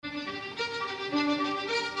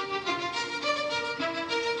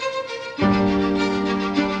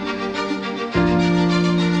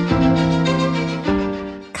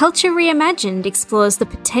Culture Reimagined explores the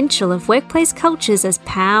potential of workplace cultures as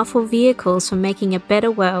powerful vehicles for making a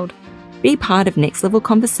better world. Be part of Next Level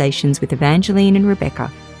Conversations with Evangeline and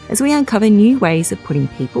Rebecca as we uncover new ways of putting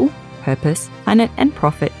people, purpose, planet and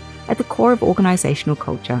profit at the core of organisational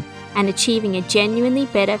culture. And achieving a genuinely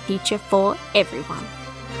better future for everyone.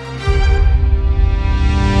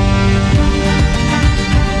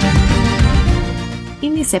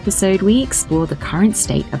 In this episode, we explore the current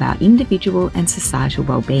state of our individual and societal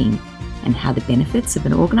well-being and how the benefits of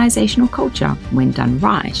an organisational culture, when done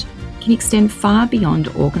right, can extend far beyond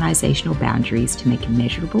organisational boundaries to make a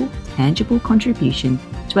measurable, tangible contribution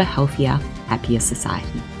to a healthier, happier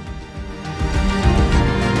society.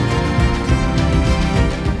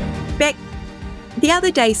 Beck, the other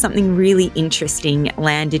day something really interesting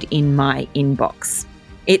landed in my inbox.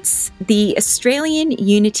 It's the Australian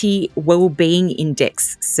Unity Wellbeing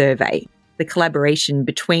Index survey, the collaboration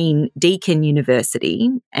between Deakin University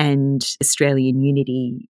and Australian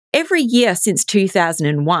Unity. Every year since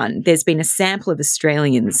 2001, there's been a sample of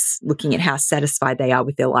Australians looking at how satisfied they are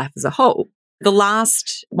with their life as a whole. The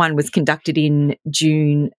last one was conducted in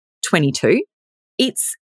June 22.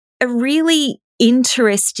 It's a really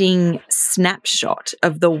interesting snapshot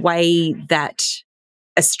of the way that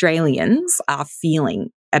Australians are feeling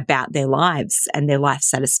about their lives and their life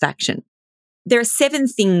satisfaction. There are 7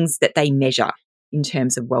 things that they measure in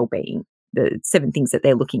terms of well-being, the 7 things that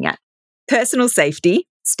they're looking at. Personal safety,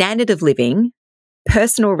 standard of living,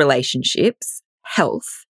 personal relationships,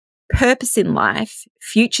 health, purpose in life,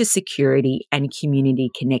 future security, and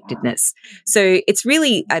community connectedness. So it's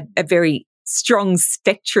really a very strong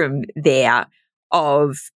spectrum there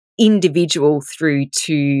of individual through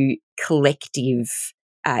to collective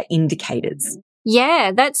indicators.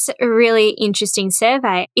 Yeah, that's a really interesting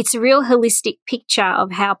survey. It's a real holistic picture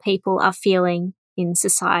of how people are feeling in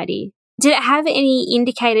society. Did it have any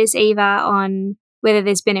indicators, Eva, on whether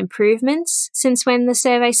there's been improvements since when the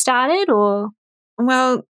survey started or?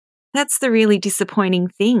 Well, that's the really disappointing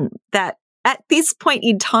thing, that at this point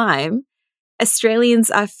in time,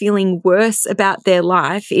 Australians are feeling worse about their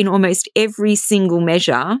life in almost every single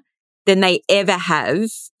measure than they ever have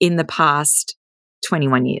in the past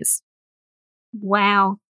 21 years.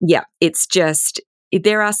 Wow. Yeah, it's just,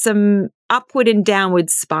 there are some upward and downward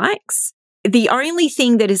spikes. The only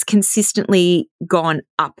thing that has consistently gone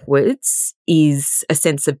upwards is a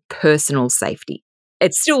sense of personal safety.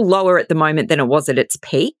 It's still lower at the moment than it was at its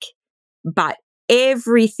peak, but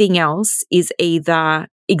everything else is either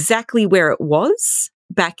exactly where it was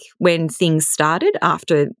back when things started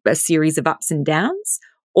after a series of ups and downs,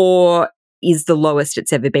 or is the lowest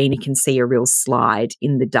it's ever been. You can see a real slide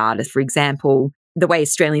in the data. For example, the way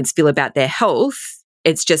Australians feel about their health,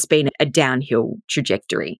 it's just been a downhill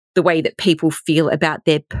trajectory. The way that people feel about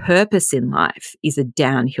their purpose in life is a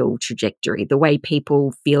downhill trajectory. The way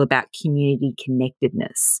people feel about community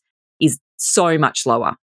connectedness is so much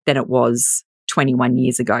lower than it was 21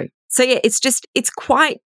 years ago. So yeah, it's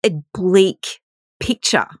quite a bleak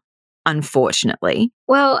picture, unfortunately.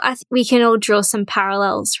 Well, I think we can all draw some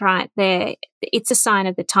parallels right there. It's a sign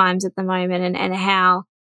of the times at the moment and how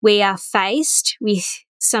we are faced with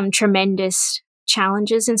some tremendous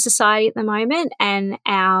challenges in society at the moment, and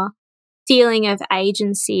our feeling of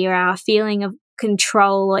agency or our feeling of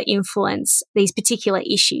control or influence these particular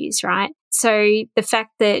issues, right? So the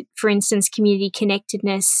fact that, for instance, community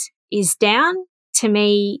connectedness is down, to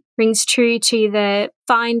me, rings true to the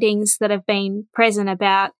findings that have been present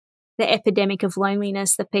about the epidemic of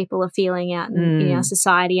loneliness that people are feeling out in our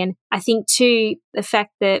society. And I think too, the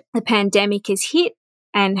fact that the pandemic has hit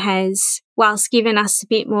and has, whilst given us a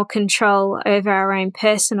bit more control over our own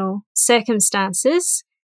personal circumstances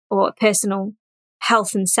or personal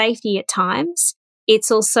health and safety at times, it's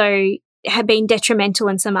also have been detrimental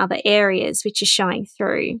in some other areas, which is showing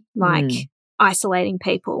through, like isolating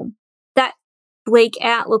people. That bleak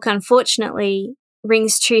outlook, unfortunately,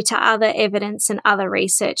 rings true to other evidence and other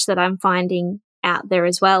research that I'm finding out there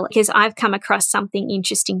as well, because I've come across something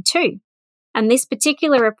interesting too. And this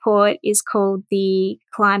particular report is called the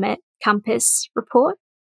Climate Compass Report.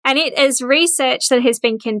 And it is research that has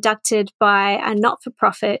been conducted by a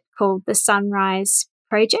not-for-profit called the Sunrise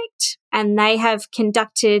Project. And they have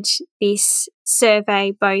conducted this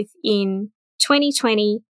survey both in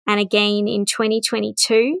 2020 and again in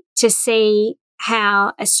 2022 to see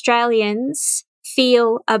how Australians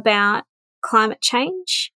feel about climate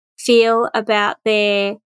change, feel about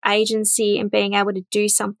their agency and being able to do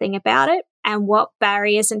something about it, and what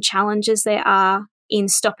barriers and challenges there are in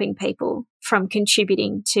stopping people from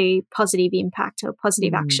contributing to positive impact or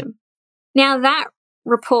positive action. Now, that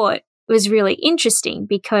report was really interesting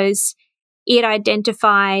because it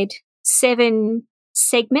identified 7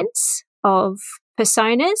 segments of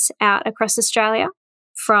personas out across Australia,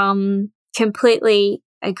 from completely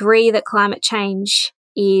agree that climate change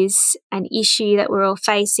is an issue that we're all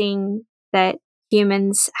facing, that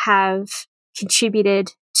humans have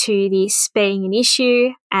contributed to this being an issue,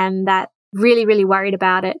 and that really, really worried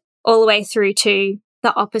about it, all the way through to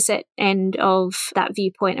the opposite end of that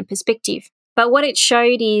viewpoint and perspective. But what it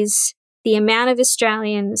showed is the amount of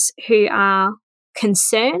Australians who are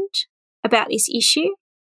concerned about this issue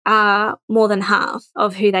are more than half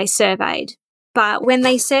of who they surveyed. But when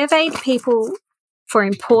they surveyed people for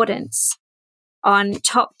importance on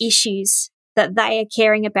top issues that they are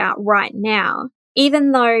caring about right now,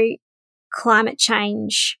 even though climate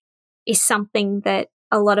change is something that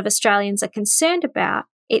a lot of Australians are concerned about,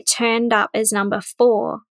 it turned up as number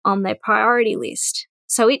 4 on their priority list.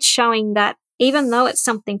 So it's showing that even though it's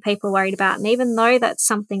something people are worried about, and even though that's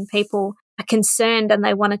something people are concerned and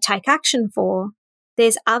they want to take action for,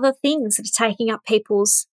 there's other things that are taking up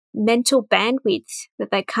people's mental bandwidth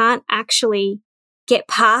that they can't actually get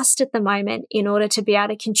past at the moment in order to be able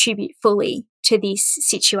to contribute fully to this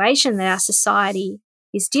situation that our society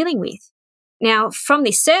is dealing with. Now, from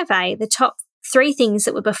this survey, the top 3 things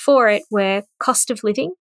that were before it were cost of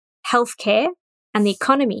living, healthcare, and the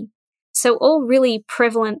economy. So all really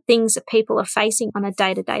prevalent things that people are facing on a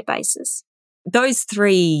day-to-day basis. Those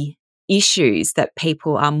 3 issues that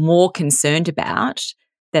people are more concerned about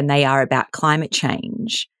than they are about climate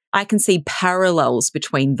change, I can see parallels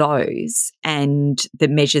between those and the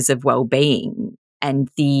measures of well-being and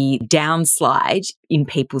the downslide in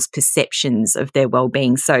people's perceptions of their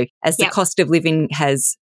well-being. So as the cost of living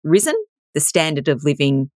has risen, the standard of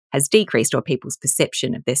living has decreased, or people's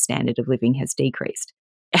perception of their standard of living has decreased.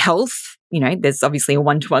 Health, there's obviously a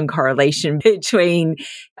one-to-one correlation between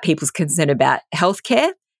people's concern about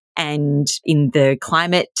healthcare and in the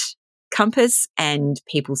climate compass and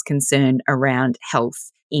people's concern around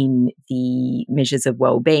health in the measures of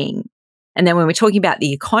well-being. And then when we're talking about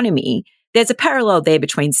the economy, there's a parallel there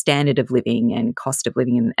between standard of living and cost of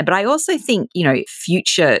living. But I also think,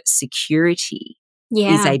 future security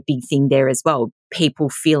is a big thing there as well. People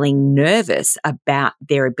feeling nervous about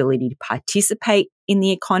their ability to participate in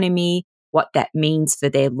the economy, what that means for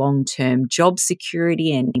their long-term job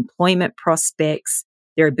security and employment prospects,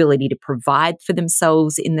 their ability to provide for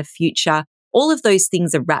themselves in the future. All of those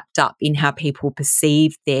things are wrapped up in how people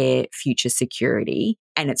perceive their future security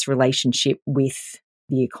and its relationship with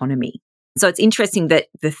the economy. So it's interesting that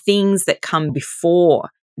the things that come before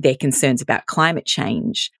their concerns about climate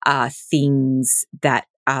change are things that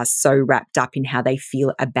are so wrapped up in how they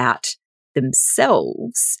feel about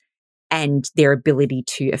themselves and their ability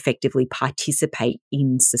to effectively participate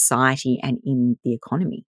in society and in the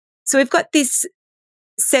economy. So we've got this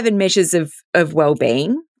 7 measures of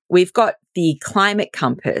well-being. We've got the climate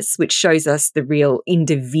compass, which shows us the real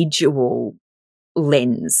individual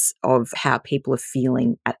lens of how people are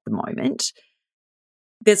feeling at the moment.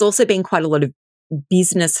 There's also been quite a lot of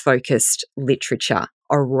business-focused literature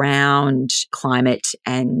around climate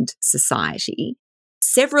and society,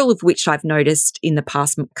 several of which I've noticed in the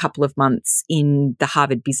past couple of months in the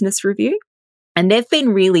Harvard Business Review. And they've been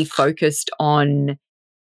really focused on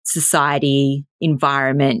society,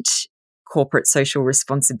 environment, corporate social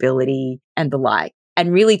responsibility, and the like,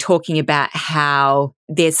 and really talking about how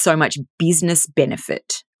there's so much business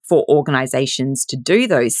benefit for organisations to do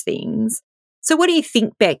those things. So what do you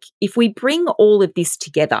think, Beck, if we bring all of this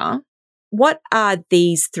together, what are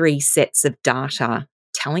these 3 sets of data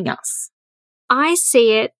telling us? I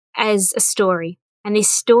see it as a story, and this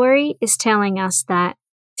story is telling us that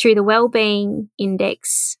through the Wellbeing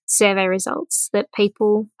Index survey results, that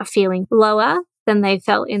people are feeling lower than they've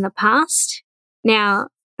felt in the past. Now,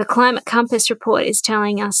 the Climate Compass report is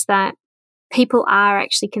telling us that people are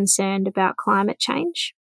actually concerned about climate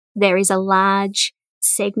change. There is a large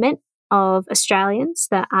segment of Australians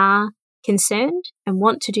that are concerned and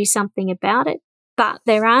want to do something about it, but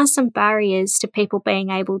there are some barriers to people being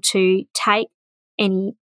able to take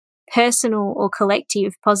any personal or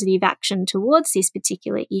collective positive action towards this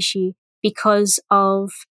particular issue because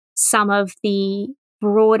of some of the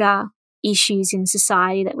broader issues in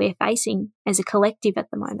society that we're facing as a collective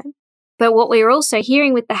at the moment. But what we're also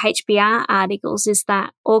hearing with the HBR articles is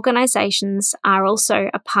that organisations are also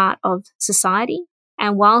a part of society.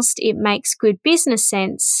 And whilst it makes good business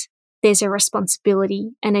sense, there's a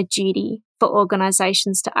responsibility and a duty for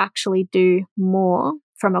organisations to actually do more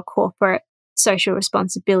from a corporate social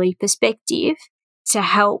responsibility perspective to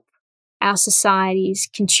help our societies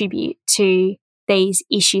contribute to these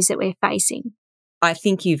issues that we're facing. I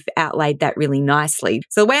think you've outlaid that really nicely.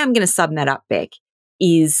 So the way I'm going to sum that up, Beck,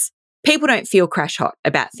 is people don't feel crash hot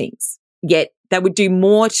about things, yet they would do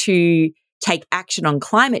more to take action on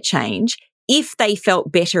climate change if they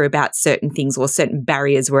felt better about certain things or certain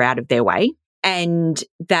barriers were out of their way, and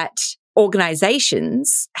that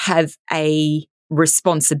organisations have a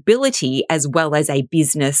responsibility as well as a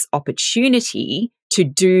business opportunity to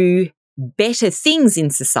do better things in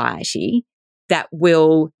society that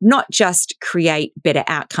will not just create better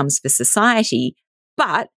outcomes for society,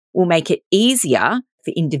 but will make it easier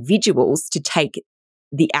for individuals to take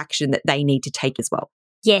the action that they need to take as well.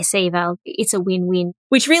 Yes, Eva, it's a win-win.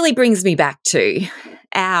 Which really brings me back to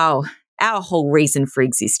our whole reason for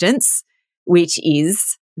existence, which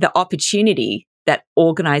is the opportunity that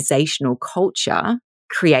organisational culture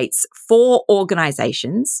creates for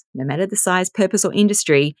organisations, no matter the size, purpose or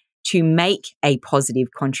industry, to make a positive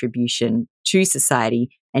contribution to society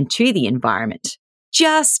and to the environment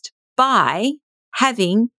just by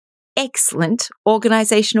having excellent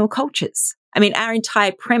organisational cultures. I mean, our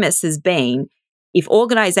entire premise has been if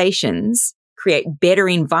organisations create better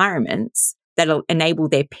environments that'll enable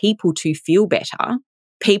their people to feel better,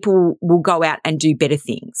 people will go out and do better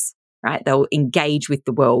things, right? They'll engage with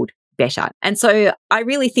the world better. And so I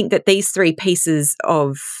really think that these three pieces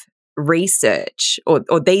of research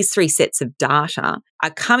or these three sets of data are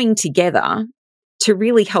coming together to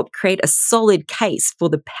really help create a solid case for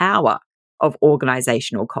the power of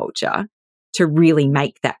organisational culture to really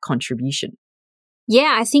make that contribution.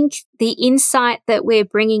 Yeah, I think the insight that we're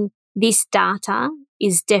bringing this data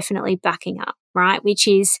is definitely backing up, right? Which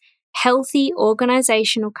is healthy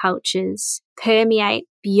organisational cultures permeate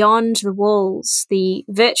beyond the walls, the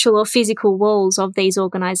virtual or physical walls of these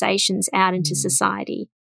organisations out into society.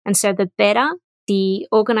 And so the better the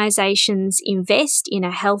organisations invest in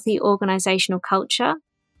a healthy organisational culture,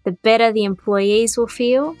 the better the employees will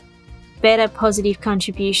feel, better positive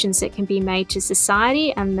contributions that can be made to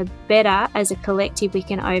society, and the better as a collective we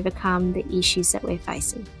can overcome the issues that we're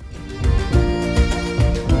facing.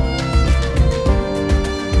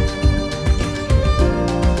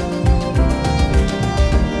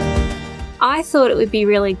 I thought it would be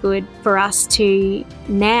really good for us to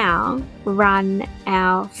now run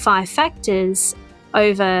our 5 factors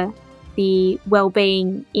over the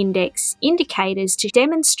wellbeing index indicators to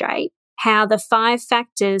demonstrate how the 5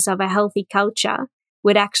 factors of a healthy culture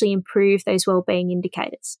would actually improve those wellbeing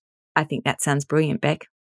indicators. I think that sounds brilliant, Beck.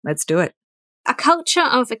 Let's do it. A culture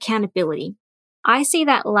of accountability. I see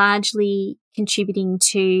that largely contributing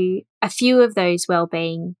to a few of those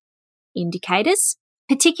wellbeing indicators,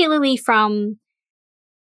 particularly from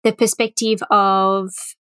the perspective of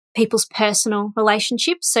people's personal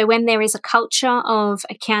relationships. So when there is a culture of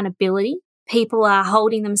accountability, people are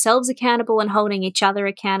holding themselves accountable and holding each other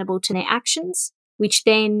accountable to their actions, which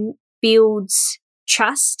then builds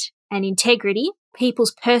trust and integrity.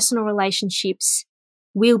 People's personal relationships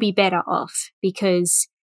will be better off because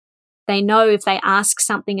they know if they ask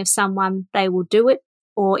something of someone, they will do it,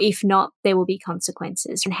 or if not, there will be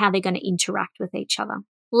consequences and how they're going to interact with each other.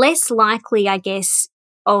 Less likely, I guess,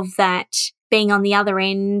 of that being on the other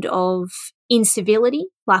end of incivility,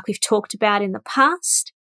 like we've talked about in the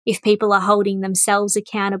past. If people are holding themselves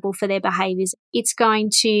accountable for their behaviours, it's going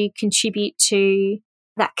to contribute to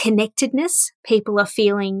that connectedness people are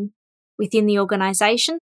feeling within the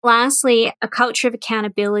organisation. Lastly, a culture of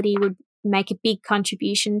accountability would make a big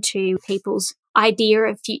contribution to people's idea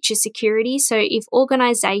of future security. So if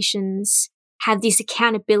organisations have this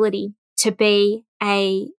accountability to be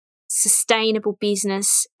a sustainable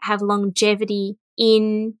business, have longevity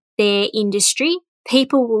in their industry,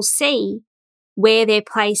 people will see where their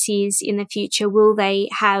place is in the future. Will they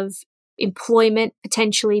have employment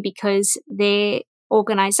potentially because their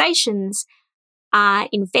organisations are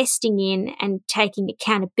investing in and taking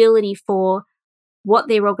accountability for what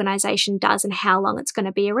their organisation does and how long it's going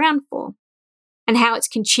to be around for, and how it's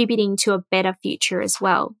contributing to a better future as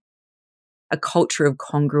well. A culture of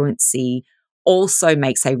congruency also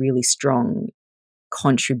makes a really strong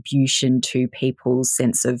contribution to people's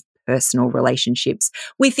sense of personal relationships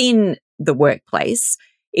within the workplace.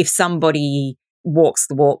 If somebody walks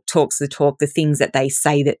the walk, talks the talk, the things that they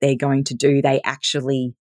say that they're going to do, they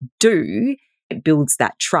actually do, it builds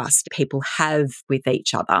that trust people have with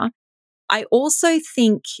each other. I also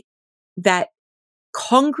think that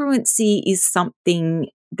congruency is something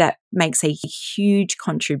that makes a huge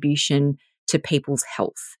contribution to people's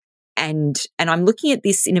health. And I'm looking at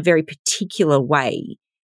this in a very particular way,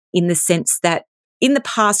 in the sense that in the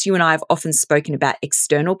past, you and I have often spoken about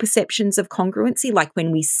external perceptions of congruency, like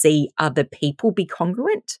when we see other people be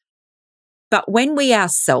congruent. But when we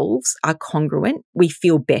ourselves are congruent, we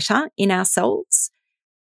feel better in ourselves.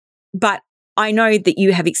 But I know that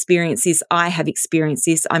you have experienced this. I have experienced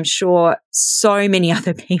this. I'm sure so many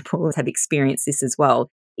other people have experienced this as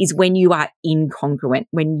well, is when you are incongruent,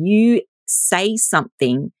 when you say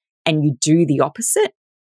something and you do the opposite,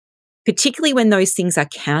 particularly when those things are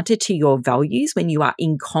counter to your values, when you are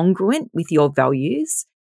incongruent with your values,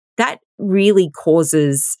 that really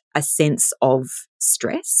causes a sense of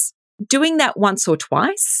stress. Doing that once or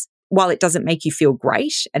twice, while it doesn't make you feel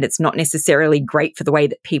great, and it's not necessarily great for the way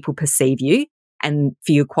that people perceive you and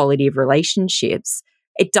for your quality of relationships,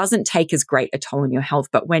 it doesn't take as great a toll on your health.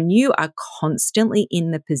 But when you are constantly in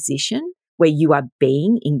the position where you are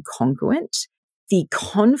being incongruent, the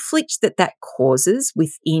conflict that that causes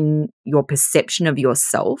within your perception of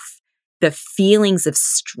yourself, the feelings of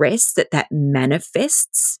stress that that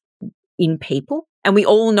manifests in people. And we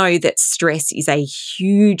all know that stress is a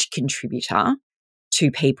huge contributor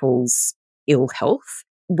to people's ill health.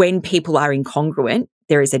 When people are incongruent,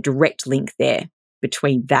 there is a direct link there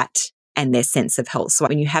between that and their sense of health. So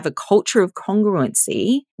when you have a culture of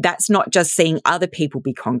congruency, that's not just seeing other people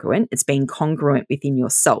be congruent, it's being congruent within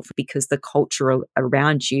yourself, because the culture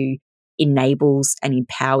around you enables and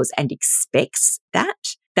empowers and expects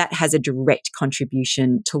that. That has a direct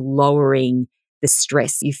contribution to lowering the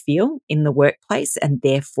stress you feel in the workplace and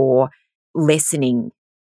therefore lessening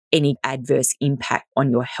any adverse impact on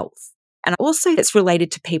your health. And also it's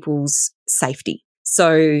related to people's safety.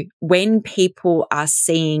 So when people are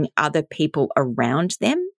seeing other people around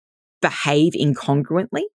them behave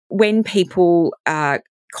incongruently, when people are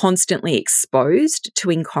constantly exposed to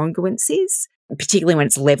incongruencies, particularly when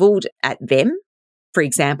it's leveled at them, for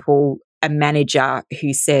example, a manager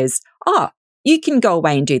who says, "Oh, you can go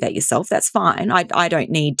away and do that yourself. That's fine. I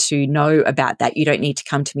don't need to know about that. You don't need to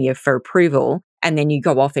come to me for approval." And then you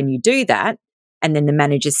go off and you do that. And then the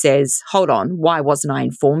manager says, "Hold on, why wasn't I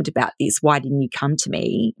informed about this? Why didn't you come to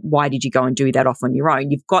me? Why did you go and do that off on your own?"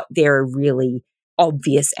 You've got there a really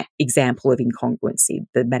obvious example of incongruency.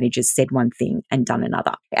 The manager's said one thing and done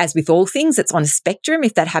another. As with all things, it's on a spectrum.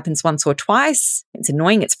 If that happens once or twice, it's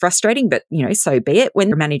annoying, it's frustrating, but so be it. When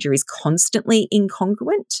the manager is constantly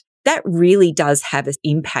incongruent, that really does have an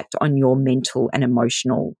impact on your mental and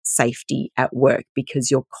emotional safety at work,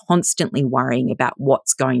 because you're constantly worrying about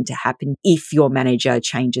what's going to happen if your manager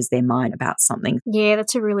changes their mind about something. Yeah,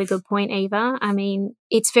 that's a really good point, Eva. I mean,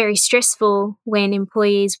 it's very stressful when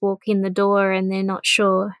employees walk in the door and they're not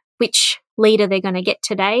sure which leader they're going to get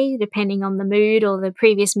today, depending on the mood or the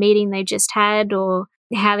previous meeting they just had, or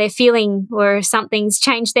how they're feeling, or if something's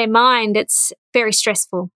changed their mind. It's very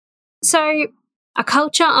stressful. So, a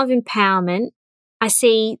culture of empowerment, I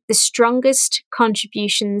see the strongest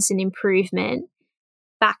contributions and improvement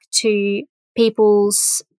back to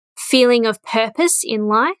people's feeling of purpose in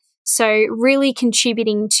life. So really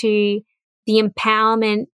contributing to the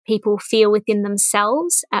empowerment people feel within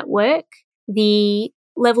themselves at work, the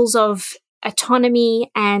levels of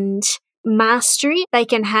autonomy and mastery they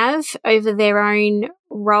can have over their own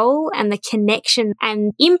role, and the connection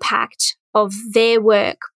and impact of their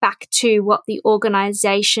work back to what the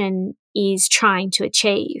organisation is trying to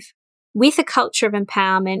achieve. With a culture of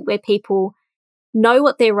empowerment where people know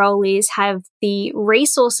what their role is, have the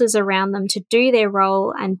resources around them to do their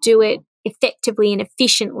role and do it effectively and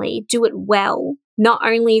efficiently, do it well, not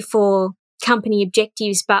only for company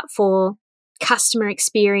objectives, but for customer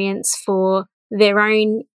experience, for their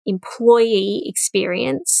own employee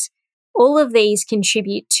experience. All of these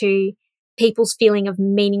contribute to people's feeling of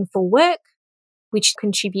meaningful work, which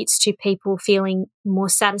contributes to people feeling more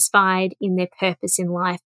satisfied in their purpose in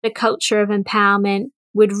life. The culture of empowerment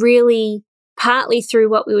would really, partly through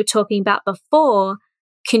what we were talking about before,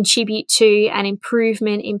 contribute to an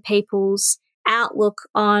improvement in people's outlook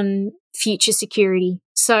on future security.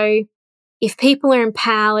 So if people are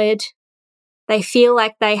empowered, they feel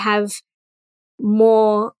like they have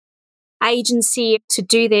more agency to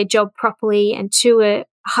do their job properly and to a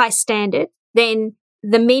high standard, then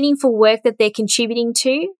the meaningful work that they're contributing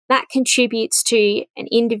to, that contributes to an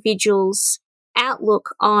individual's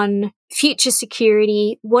outlook on future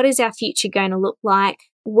security. What is our future going to look like?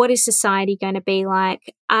 What is society going to be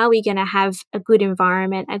like? Are we going to have a good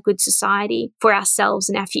environment, a good society for ourselves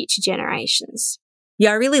and our future generations?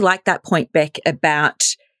 Yeah, I really like that point, Beck, about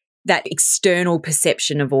that external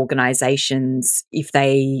perception of organisations. If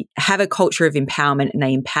they have a culture of empowerment and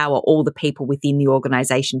they empower all the people within the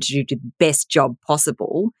organisation to do the best job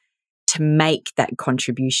possible, to make that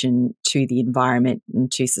contribution to the environment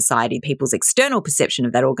and to society. People's external perception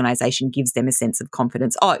of that organisation gives them a sense of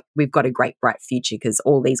confidence. Oh, we've got a great, bright future because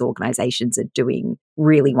all these organisations are doing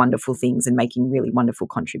really wonderful things and making really wonderful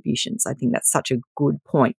contributions. I think that's such a good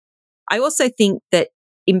point. I also think that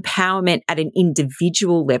empowerment at an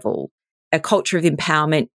individual level, a culture of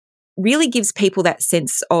empowerment, really gives people that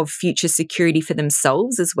sense of future security for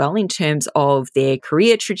themselves as well in terms of their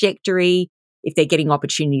career trajectory. If they're getting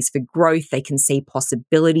opportunities for growth, they can see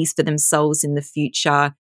possibilities for themselves in the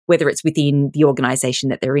future, whether it's within the organisation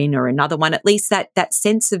that they're in or another one. At least that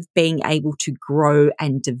sense of being able to grow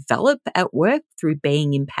and develop at work through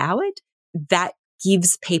being empowered, that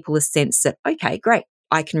gives people a sense that, okay, great,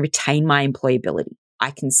 I can retain my employability.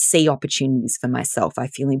 I can see opportunities for myself. I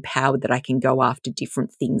feel empowered that I can go after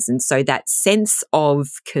different things. And so that sense of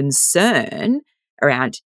concern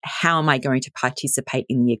around how am I going to participate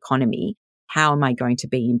in the economy? How am I going to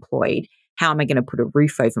be employed? How am I going to put a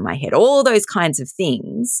roof over my head? All those kinds of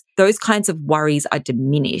things, those kinds of worries are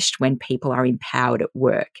diminished when people are empowered at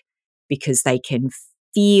work because they can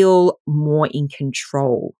feel more in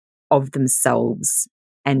control of themselves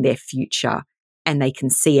and their future, and they can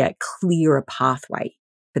see a clearer pathway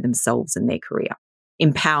for themselves and their career.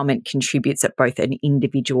 Empowerment contributes at both an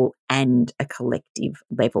individual and a collective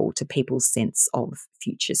level to people's sense of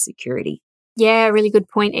future security. Yeah, really good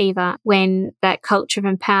point, Eva. When that culture of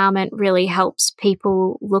empowerment really helps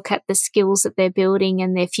people look at the skills that they're building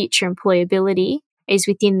and their future employability is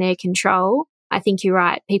within their control, I think you're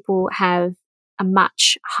right. People have a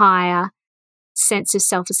much higher sense of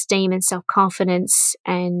self-esteem and self-confidence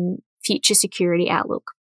and future security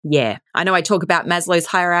outlook. Yeah. I know I talk about Maslow's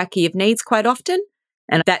hierarchy of needs quite often,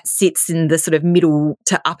 and that sits in the sort of middle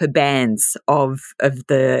to upper bands of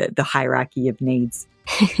the hierarchy of needs.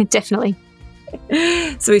 Definitely.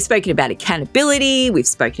 So we've spoken about accountability, we've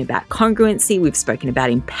spoken about congruency, we've spoken about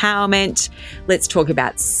empowerment. Let's talk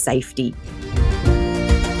about safety.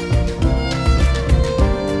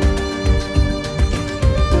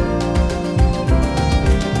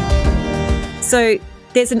 So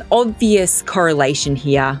there's an obvious correlation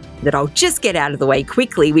here that I'll just get out of the way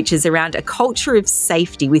quickly, which is around a culture of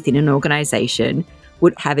safety within an organisation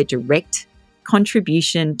would have a direct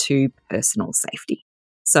contribution to personal safety.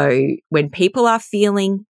 So when people are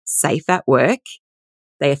feeling safe at work,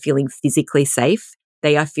 they are feeling physically safe,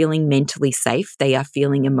 they are feeling mentally safe, they are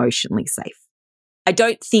feeling emotionally safe. I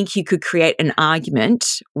don't think you could create an argument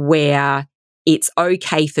where it's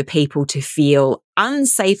okay for people to feel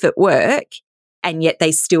unsafe at work and yet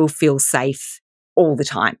they still feel safe all the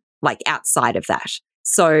time, like outside of that.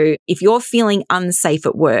 So if you're feeling unsafe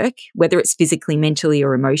at work, whether it's physically, mentally,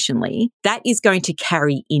 or emotionally, that is going to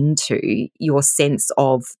carry into your sense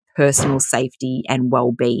of personal safety and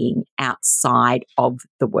well-being outside of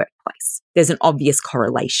the workplace. There's an obvious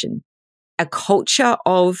correlation. A culture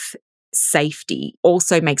of safety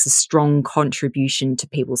also makes a strong contribution to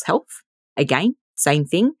people's health. Again, same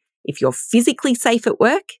thing. If you're physically safe at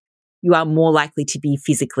work, you are more likely to be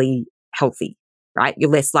physically healthy, right? You're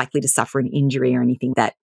less likely to suffer an injury or anything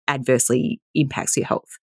that adversely impacts your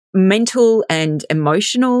health. Mental and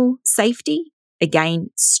emotional safety, again,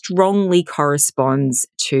 strongly corresponds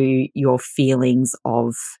to your feelings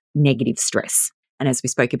of negative stress. And as we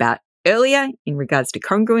spoke about earlier in regards to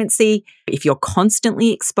congruency, if you're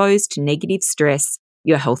constantly exposed to negative stress,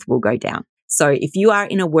 your health will go down. So if you are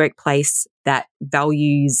in a workplace that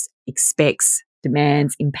values, expects,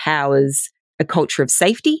 demands, empowers a culture of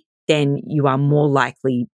safety, then you are more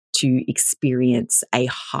likely to experience a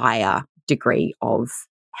higher degree of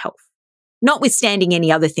health. Notwithstanding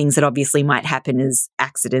any other things that obviously might happen as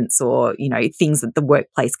accidents or, things that the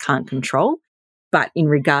workplace can't control. But in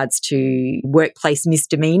regards to workplace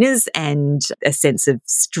misdemeanors and a sense of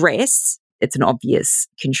stress, it's an obvious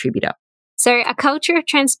contributor. So a culture of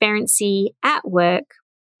transparency at work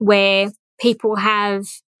where people have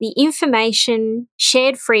the information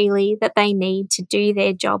shared freely that they need to do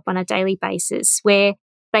their job on a daily basis, where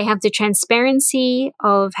they have the transparency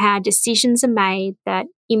of how decisions are made that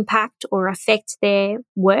impact or affect their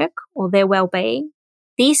work or their well-being.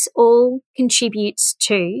 This all contributes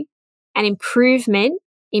to an improvement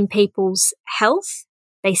in people's health.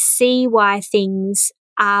 They see why things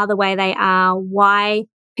are the way they are, why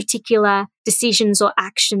particular decisions or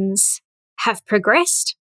actions have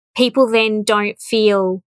progressed. People then don't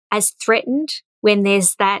feel as threatened when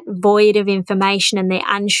there's that void of information and they're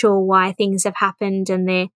unsure why things have happened and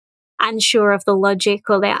they're unsure of the logic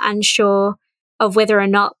or they're unsure of whether or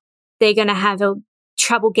not they're going to have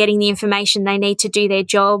trouble getting the information they need to do their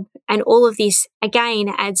job. And all of this,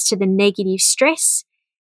 again, adds to the negative stress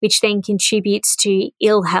which then contributes to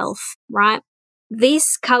ill health, right?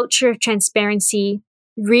 This culture of transparency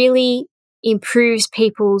really improves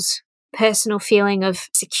people's personal feeling of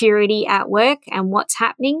security at work and what's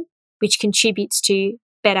happening, which contributes to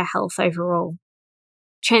better health overall.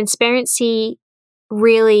 Transparency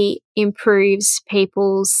really improves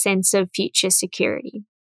people's sense of future security.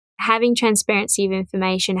 Having transparency of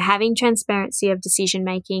information, having transparency of decision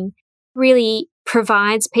making really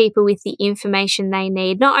provides people with the information they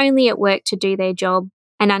need, not only at work to do their job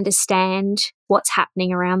and understand what's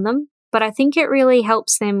happening around them, but I think it really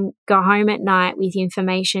helps them go home at night with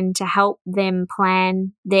information to help them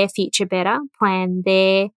plan their future better, plan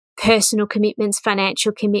their personal commitments,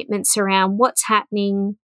 financial commitments around what's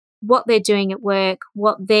happening, what they're doing at work,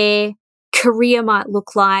 what their career might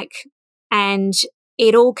look like, and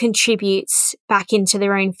it all contributes back into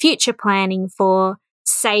their own future planning for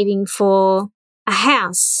saving for a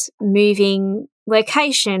house, moving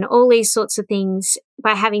location, all these sorts of things.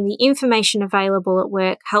 By having the information available at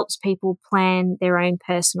work helps people plan their own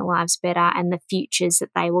personal lives better and the futures that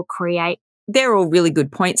they will create. They're all really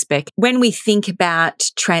good points, Beck. When we think about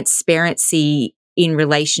transparency in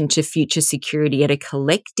relation to future security at a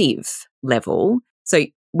collective level, so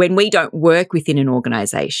when we don't work within an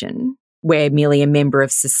organisation, we're merely a member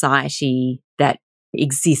of society that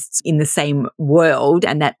exists in the same world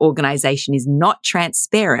and that organisation is not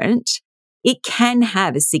transparent, it can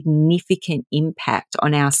have a significant impact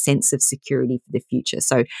on our sense of security for the future.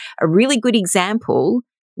 So a really good example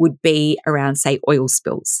would be around, say, oil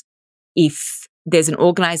spills. If there's an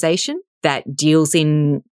organisation that deals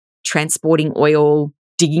in transporting oil,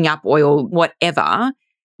 digging up oil, whatever,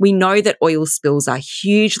 we know that oil spills are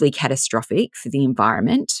hugely catastrophic for the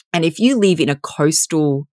environment. And if you live in a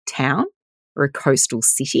coastal town or a coastal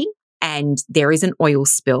city and there is an oil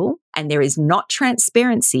spill and there is not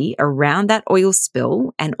transparency around that oil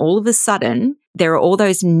spill, and all of a sudden there are all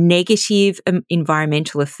those negative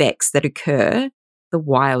environmental effects that occur, the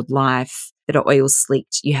wildlife that are oil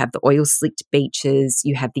slicked, you have the oil slicked beaches,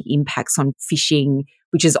 you have the impacts on fishing,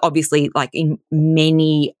 which is obviously, like in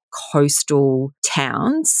many coastal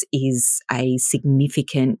towns, is a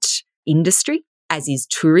significant industry, as is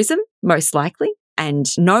tourism, most likely. And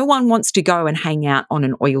no one wants to go and hang out on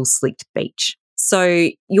an oil slicked beach. So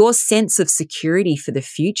your sense of security for the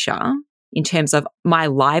future, in terms of my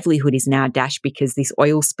livelihood is now dashed because this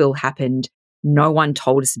oil spill happened, no one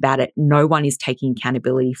told us about it, no one is taking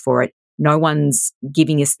accountability for it, no one's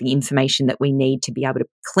giving us the information that we need to be able to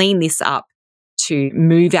clean this up, to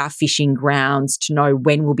move our fishing grounds, to know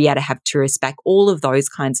when we'll be able to have tourists back, all of those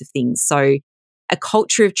kinds of things. So a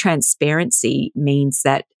culture of transparency means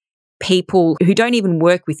that people who don't even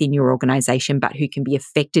work within your organisation but who can be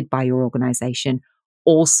affected by your organisation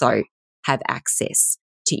also have access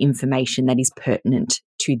to information that is pertinent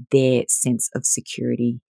to their sense of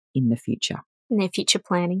security in the future. In their future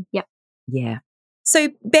planning, yep. Yeah. So,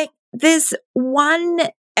 Beck, there's one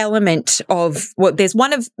element of, well, there's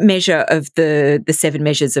one of measure of the 7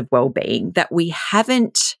 measures of wellbeing that we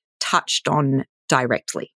haven't touched on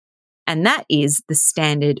directly, and that is the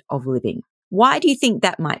standard of living. Why do you think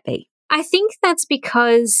that might be? I think that's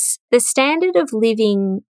because the standard of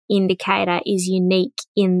living indicator is unique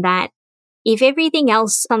in that if everything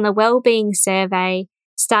else on the wellbeing survey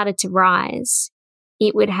started to rise,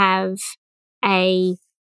 it would have a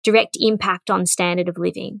direct impact on standard of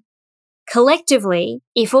living. Collectively,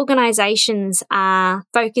 if organisations are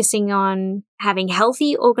focusing on having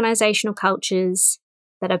healthy organisational cultures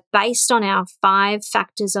that are based on our 5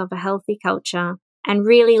 factors of a healthy culture and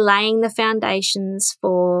really laying the foundations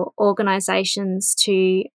for organisations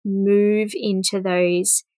to move into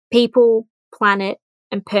those people, planet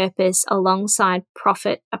and purpose alongside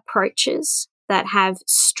profit approaches that have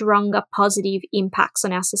stronger positive impacts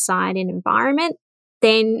on our society and environment,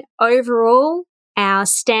 then overall our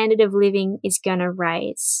standard of living is going to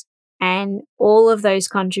raise, and all of those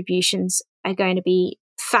contributions are going to be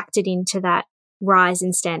factored into that rise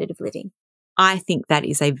in standard of living. I think that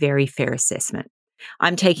is a very fair assessment.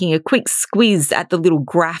 I'm taking a quick squiz at the little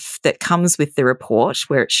graph that comes with the report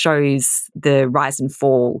where it shows the rise and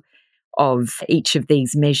fall of each of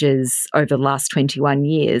these measures over the last 21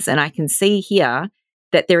 years. And I can see here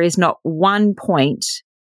that there is not one point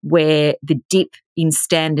where the dip in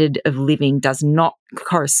standard of living does not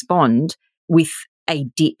correspond with a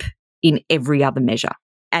dip in every other measure.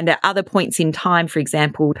 And at other points in time, for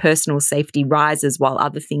example, personal safety rises while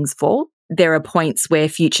other things fall. There are points where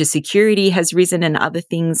future security has risen and other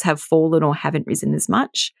things have fallen or haven't risen as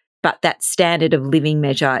much. But that standard of living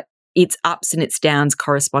measure, its ups and its downs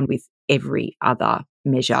correspond with every other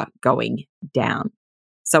measure going down.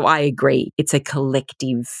 So I agree. It's a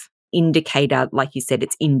collective indicator. Like you said,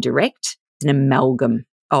 it's indirect, it's an amalgam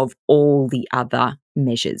of all the other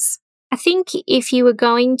measures. I think if you were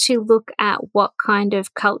going to look at what kind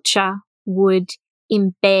of culture would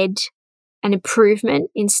embed an improvement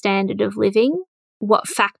in standard of living, what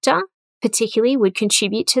factor particularly would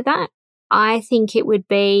contribute to that, I think it would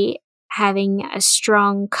be having a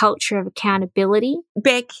strong culture of accountability.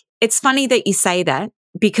 Beck, it's funny that you say that,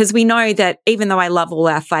 because we know that even though I love all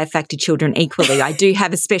our 5-factor children equally, I do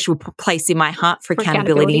have a special place in my heart for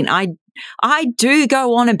accountability. And I do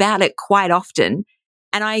go on about it quite often.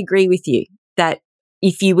 And I agree with you that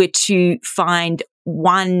if you were to find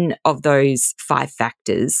one of those 5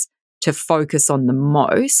 factors to focus on the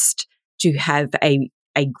most, to have a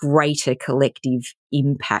greater collective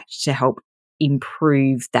impact to help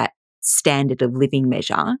improve that standard of living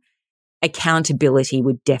measure, accountability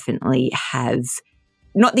would definitely have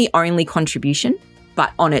not the only contribution,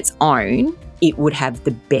 but on its own, it would have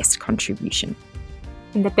the best contribution.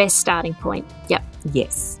 And the best starting point. Yep.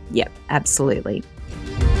 Yes. Yep. Absolutely.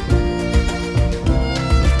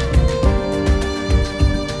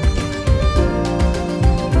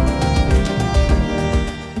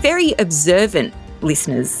 Very observant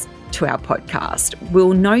listeners to our podcast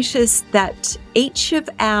will notice that each of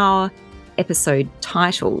our episode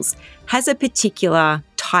titles has a particular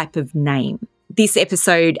type of name. This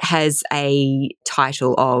episode has a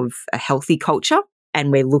title of a healthy culture, and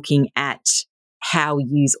we're looking at how we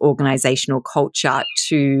use organisational culture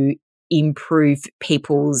to improve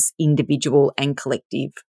people's individual and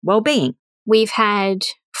collective well-being. We've had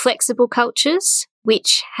flexible cultures,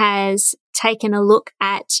 which has taken a look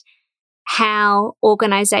at how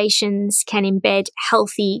organisations can embed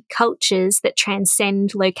healthy cultures that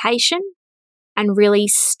transcend location and really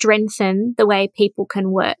strengthen the way people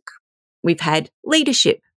can work. We've had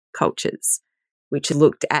leadership cultures, which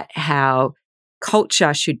looked at how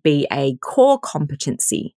culture should be a core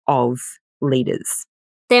competency of leaders.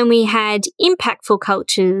 Then we had impactful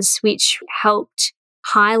cultures, which helped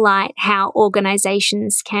highlight how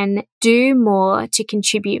organisations can do more to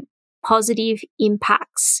contribute positive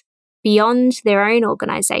impacts beyond their own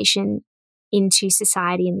organisation into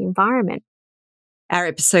society and the environment. Our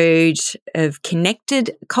episode of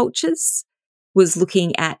connected cultures was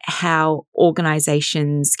looking at how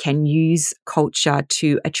organisations can use culture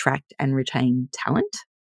to attract and retain talent.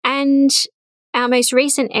 And our most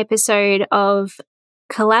recent episode of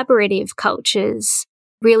collaborative cultures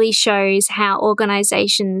really shows how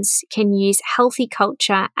organisations can use healthy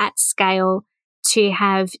culture at scale to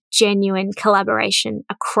have genuine collaboration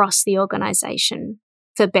across the organisation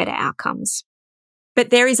for better outcomes.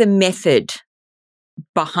 But there is a method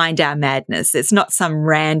behind our madness. It's not some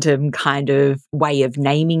random kind of way of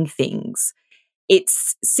naming things.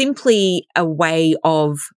 It's simply a way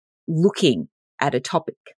of looking at a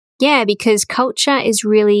topic. Yeah, because culture is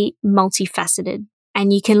really multifaceted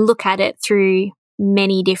and you can look at it through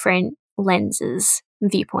many different lenses and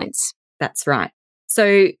viewpoints. That's right.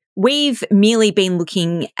 So we've merely been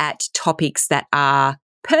looking at topics that are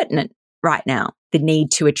pertinent right now. The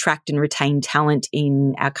need to attract and retain talent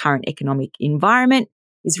in our current economic environment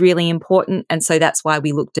is really important. And so that's why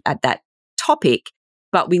we looked at that topic,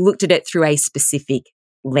 but we looked at it through a specific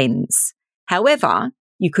lens. However,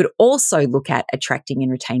 you could also look at attracting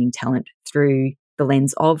and retaining talent through the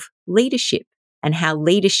lens of leadership and how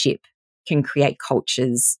leadership can create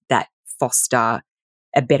cultures that foster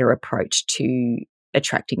a better approach to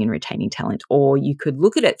attracting and retaining talent. Or you could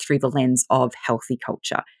look at it through the lens of healthy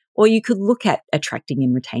culture. Or you could look at attracting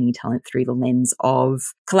and retaining talent through the lens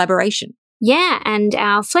of collaboration. Yeah, and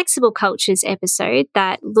our flexible cultures episode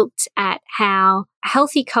that looked at how a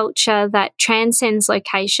healthy culture that transcends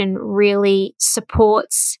location really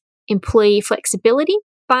supports employee flexibility.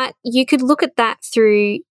 But you could look at that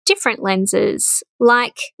through different lenses,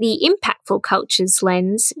 like the impactful cultures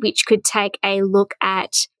lens, which could take a look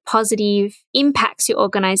at positive impacts your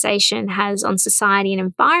organisation has on society and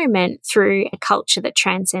environment through a culture that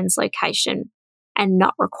transcends location and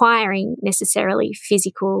not requiring necessarily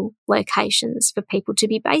physical locations for people to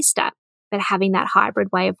be based at, but having that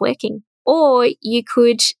hybrid way of working. Or you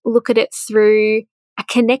could look at it through a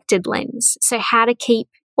connected lens. So how to keep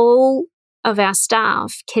all of our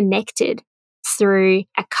staff connected through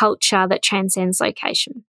a culture that transcends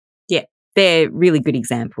location. Yeah, they're really good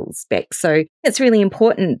examples, Beck. So it's really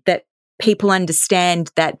important that people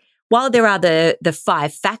understand that while there are the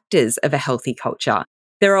 5 factors of a healthy culture,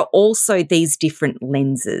 there are also these different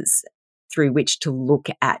lenses through which to look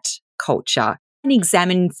at culture and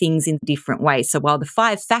examine things in different ways. So while the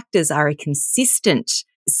 5 factors are a consistent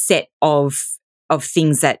set of of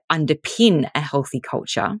things that underpin a healthy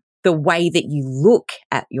culture, the way that you look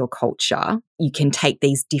at your culture, you can take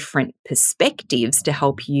these different perspectives to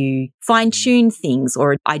help you fine-tune things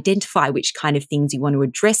or identify which kind of things you want to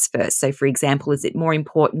address first. So, for example, is it more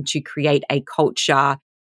important to create a culture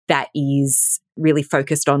that is really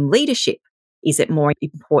focused on leadership? Is it more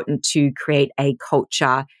important to create a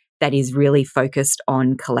culture that is really focused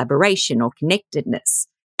on collaboration or connectedness?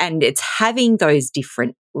 And it's having those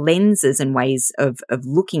different lenses and ways of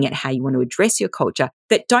looking at how you want to address your culture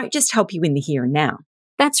that don't just help you in the here and now.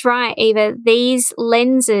 That's right, Eva. These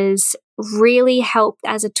lenses really help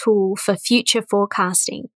as a tool for future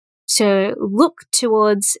forecasting. So look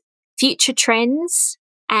towards future trends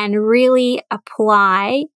and really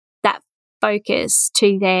apply that focus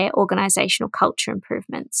to their organisational culture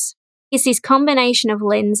improvements. It's this combination of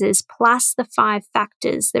lenses plus the 5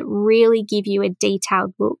 factors that really give you a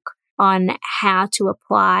detailed look on how to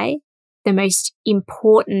apply the most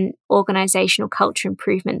important organisational culture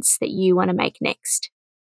improvements that you want to make next.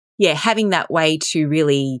 Yeah, having that way to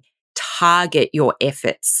really target your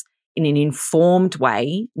efforts in an informed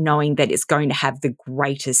way, knowing that it's going to have the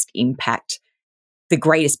greatest impact, the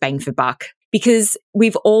greatest bang for buck, because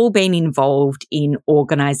we've all been involved in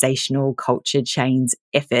organisational culture change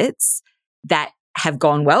efforts that have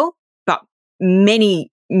gone well, but many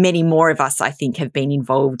more of us, I think, have been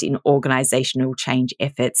involved in organisational change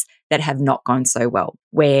efforts that have not gone so well,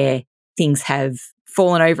 where things have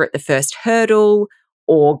fallen over at the first hurdle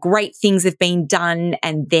or great things have been done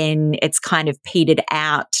and then it's kind of petered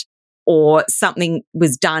out, or something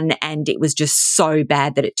was done and it was just so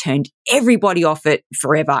bad that it turned everybody off it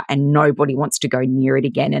forever and nobody wants to go near it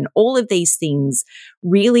again. And all of these things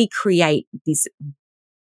really create this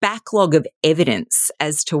backlog of evidence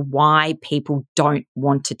as to why people don't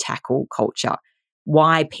want to tackle culture,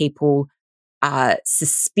 why people are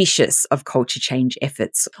suspicious of culture change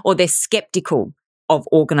efforts, or they're skeptical of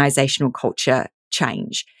organisational culture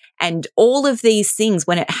change. And all of these things,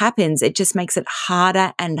 when it happens, it just makes it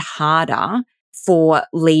harder and harder for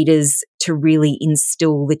leaders to really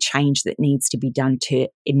instill the change that needs to be done to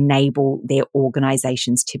enable their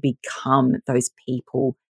organisations to become those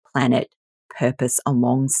people, planet, purpose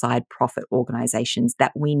alongside profit organisations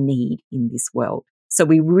that we need in this world. So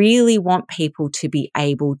we really want people to be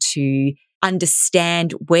able to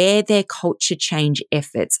understand where their culture change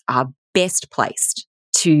efforts are best placed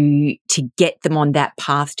to get them on that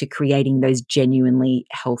path to creating those genuinely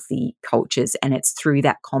healthy cultures. And it's through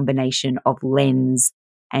that combination of lens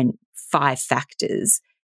and 5 factors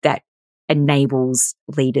that enables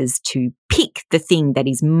leaders to pick the thing that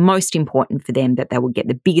is most important for them, that they will get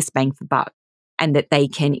the biggest bang for buck, and that they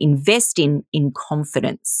can invest in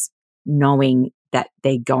confidence, knowing that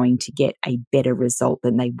they're going to get a better result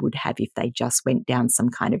than they would have if they just went down some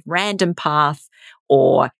kind of random path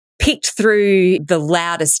or picked through the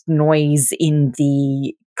loudest noise in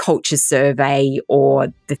the culture survey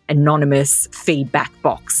or the anonymous feedback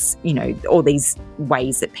box, all these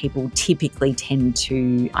ways that people typically tend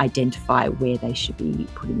to identify where they should be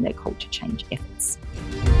putting their culture change efforts.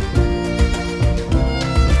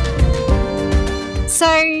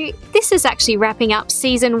 So this is actually wrapping up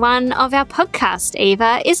season 1 of our podcast,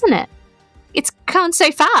 Eva, isn't it? It's gone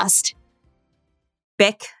so fast.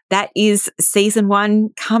 Beck, that is season 1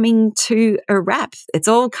 coming to a wrap. It's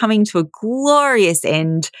all coming to a glorious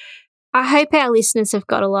end. I hope our listeners have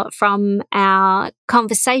got a lot from our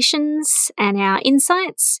conversations and our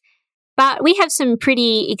insights. But we have some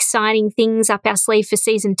pretty exciting things up our sleeve for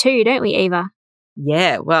season 2, don't we, Eva?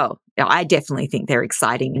 Yeah, well, I definitely think they're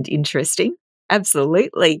exciting and interesting.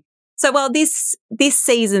 Absolutely. So while this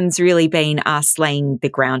season's really been us laying the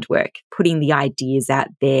groundwork, putting the ideas out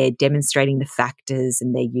there, demonstrating the factors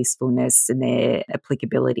and their usefulness and their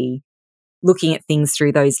applicability, looking at things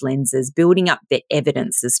through those lenses, building up the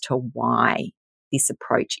evidence as to why this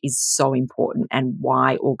approach is so important and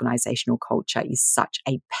why organisational culture is such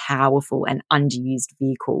a powerful and underused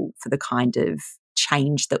vehicle for the kind of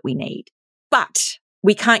change that we need. But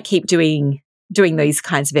we can't keep doing these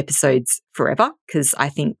kinds of episodes forever, because I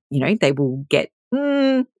think, they will get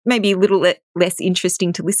maybe a little less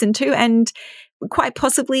interesting to listen to and quite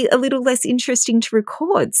possibly a little less interesting to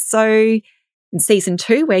record. So in season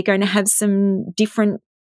 2, we're going to have some different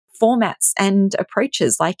formats and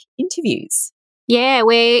approaches, like interviews. Yeah,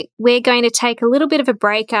 we're going to take a little bit of a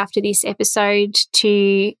break after this episode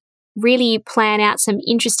to really plan out some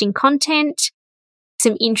interesting content,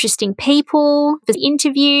 some interesting people for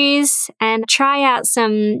interviews, and try out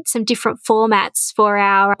some different formats for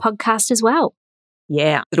our podcast as well.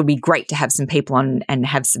 Yeah, it'll be great to have some people on and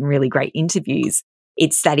have some really great interviews.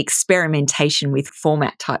 it's that experimentation with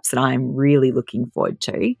format types that I'm really looking forward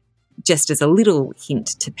to. Just as a little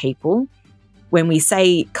hint to people, when we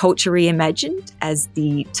say Culture Reimagined as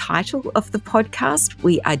the title of the podcast,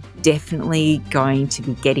 we are definitely going to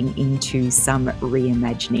be getting into some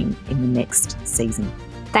reimagining in the next season.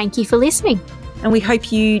 Thank you for listening. And we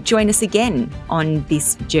hope you join us again on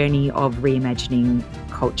this journey of reimagining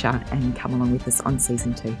culture and come along with us on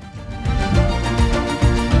season 2.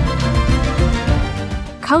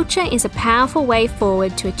 Culture is a powerful way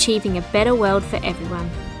forward to achieving a better world for everyone.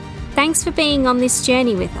 Thanks for being on this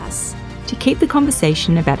journey with us. To keep the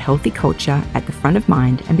conversation about healthy culture at the front of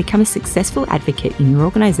mind and become a successful advocate in your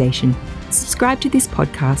organisation, subscribe to this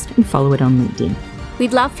podcast and follow it on LinkedIn.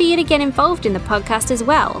 We'd love for you to get involved in the podcast as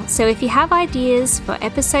well, so if you have ideas for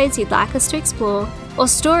episodes you'd like us to explore or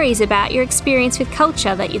stories about your experience with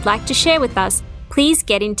culture that you'd like to share with us, please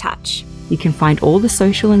get in touch. You can find all the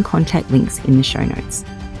social and contact links in the show notes.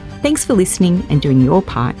 Thanks for listening and doing your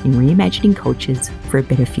part in reimagining cultures for a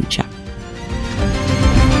better future.